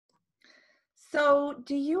So,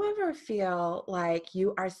 do you ever feel like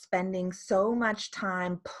you are spending so much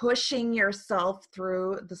time pushing yourself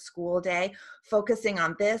through the school day, focusing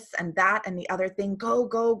on this and that and the other thing, go,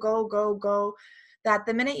 go, go, go, go, that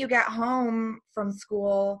the minute you get home from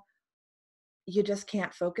school, you just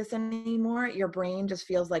can't focus anymore? Your brain just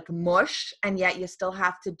feels like mush, and yet you still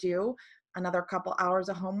have to do another couple hours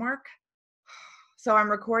of homework? So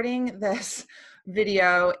I'm recording this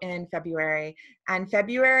video in February, and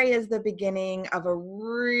February is the beginning of a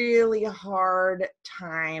really hard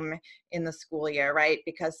time in the school year, right?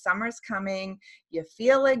 Because summer's coming, you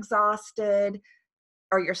feel exhausted,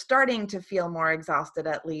 or you're starting to feel more exhausted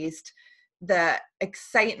at least. The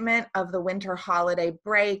excitement of the winter holiday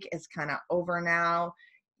break is kind of over now.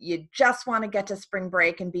 You just want to get to spring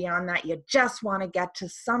break, and beyond that, you just want to get to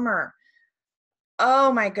summer.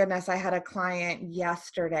 Oh my goodness, I had a client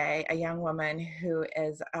yesterday, a young woman who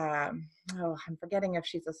is, I'm forgetting if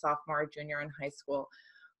she's a sophomore or junior in high school,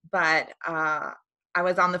 but I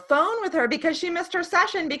was on the phone with her because she missed her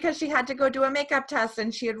session because she had to go do a makeup test,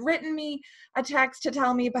 and she had written me a text to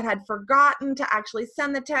tell me but had forgotten to actually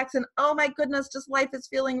send the text, and oh my goodness, just life is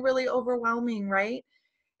feeling really overwhelming, right?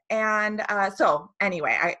 And so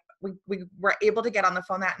anyway, we were able to get on the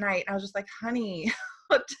phone that night. I was just like, honey,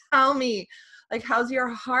 tell me, like, how's your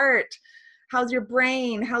heart? How's your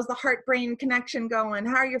brain? How's the heart-brain connection going?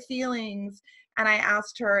 How are your feelings? And I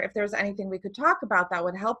asked her if there's anything we could talk about that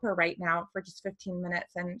would help her right now for just 15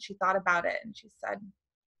 minutes. And she thought about it, and she said,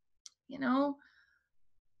 you know,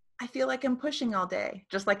 I feel like I'm pushing all day.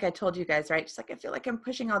 Just like I told you guys, right? She's like, I feel like I'm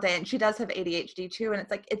pushing all day. And she does have ADHD too. And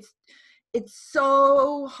it's like, it's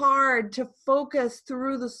so hard to focus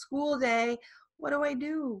through the school day. What do I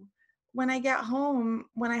do when I get home,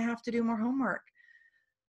 when I have to do more homework?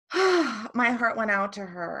 My heart went out to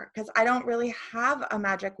her because I don't really have a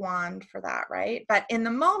magic wand for that, right? But in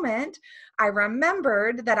the moment, I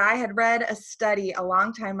remembered that I had read a study a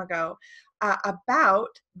long time ago about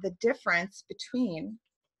the difference between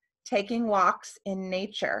taking walks in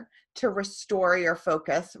nature to restore your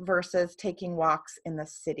focus versus taking walks in the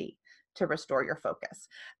city to restore your focus.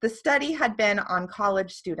 The study had been on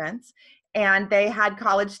college students, and they had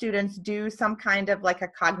college students do some kind of like a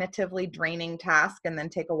cognitively draining task and then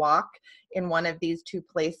take a walk in one of these two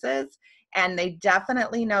places. And they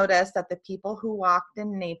definitely noticed that the people who walked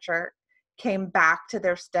in nature came back to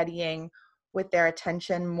their studying with their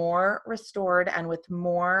attention more restored and with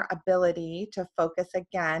more ability to focus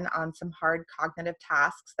again on some hard cognitive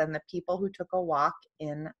tasks than the people who took a walk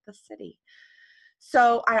in the city.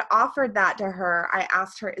 So I offered that to her. I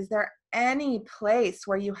asked her, is there any place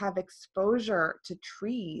where you have exposure to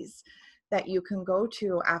trees that you can go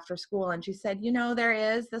to after school? And she said, there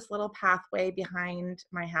is this little pathway behind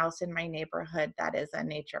my house in my neighborhood that is a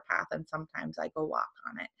nature path, and sometimes I go walk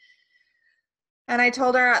on it. And I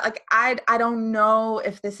told her, like, I don't know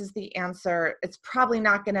if this is the answer. It's probably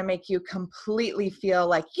not going to make you completely feel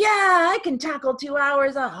like, yeah, I can tackle 2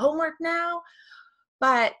 hours of homework now.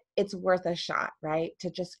 But it's worth a shot, right? To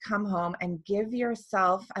just come home and give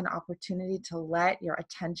yourself an opportunity to let your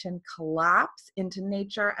attention collapse into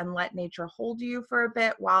nature and let nature hold you for a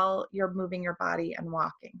bit while you're moving your body and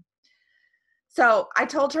walking. So I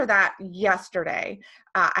told her that yesterday.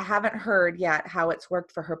 I haven't heard yet how it's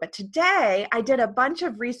worked for her, but today I did a bunch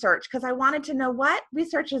of research because I wanted to know what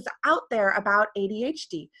research is out there about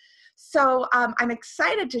ADHD. So I'm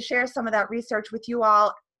excited to share some of that research with you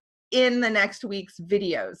all in the next week's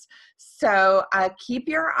videos. So keep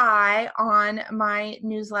your eye on my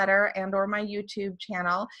newsletter and or my YouTube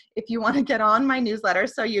channel. If you want to get on my newsletter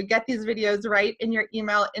so you get these videos right in your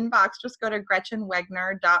email inbox, just go to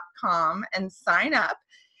gretchenwegner.com and sign up.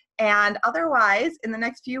 And otherwise, in the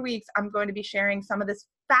next few weeks, I'm going to be sharing some of this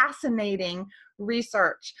fascinating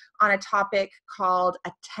research on a topic called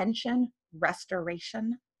attention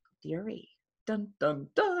restoration theory. Dun, dun,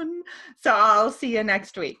 dun. So I'll see you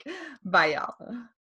next week. Bye, y'all.